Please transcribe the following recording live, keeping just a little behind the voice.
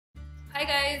Hi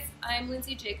guys, I'm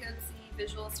Lindsay Jacobs, the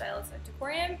visual stylist at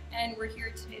Decorium, and we're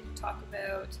here today to talk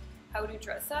about how to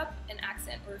dress up an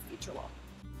accent or a feature wall.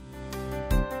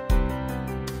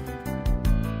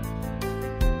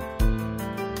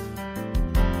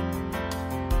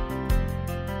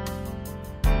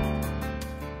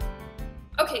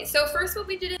 Okay, so first what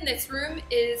we did in this room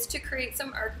is to create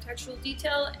some architectural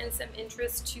detail and some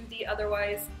interest to the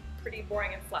otherwise pretty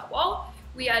boring and flat wall.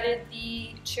 We added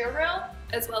the chair rail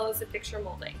as well as the picture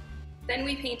molding. Then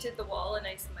we painted the wall a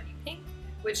nice muddy pink,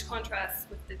 which contrasts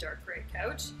with the dark gray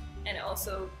couch, and it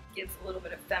also gives a little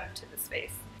bit of femme to the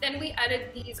space. Then we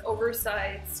added these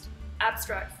oversized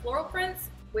abstract floral prints,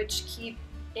 which keep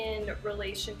in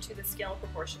relation to the scale and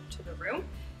proportion to the room.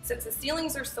 Since the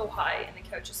ceilings are so high and the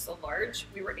couch is so large,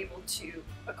 we were able to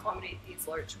accommodate these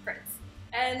large prints.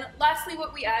 And lastly,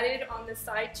 what we added on the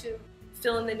side to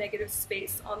fill in the negative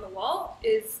space on the wall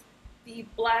is the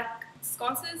black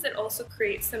sconces that also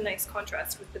create some nice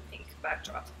contrast with the pink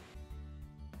backdrop.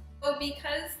 So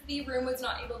because the room was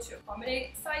not able to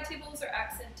accommodate side tables or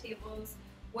accent tables,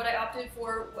 what I opted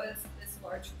for was this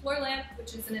large floor lamp,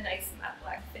 which is in a nice matte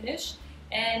black finish,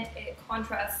 and it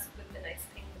contrasts with the nice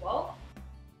pink wall.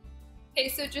 Okay,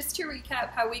 so just to recap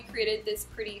how we created this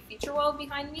pretty feature wall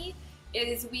behind me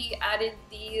is we added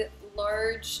the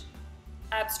large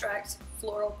abstract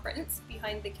floral prints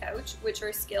behind the couch, which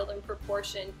are scaled in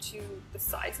proportion to the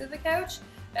size of the couch,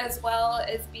 as well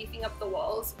as beefing up the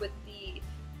walls with the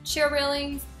chair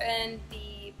railings and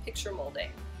the picture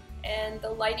molding. And the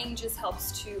lighting just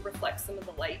helps to reflect some of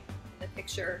the light in the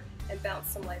picture and bounce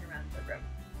some light around the room.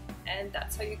 And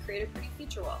that's how you create a pretty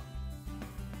feature wall.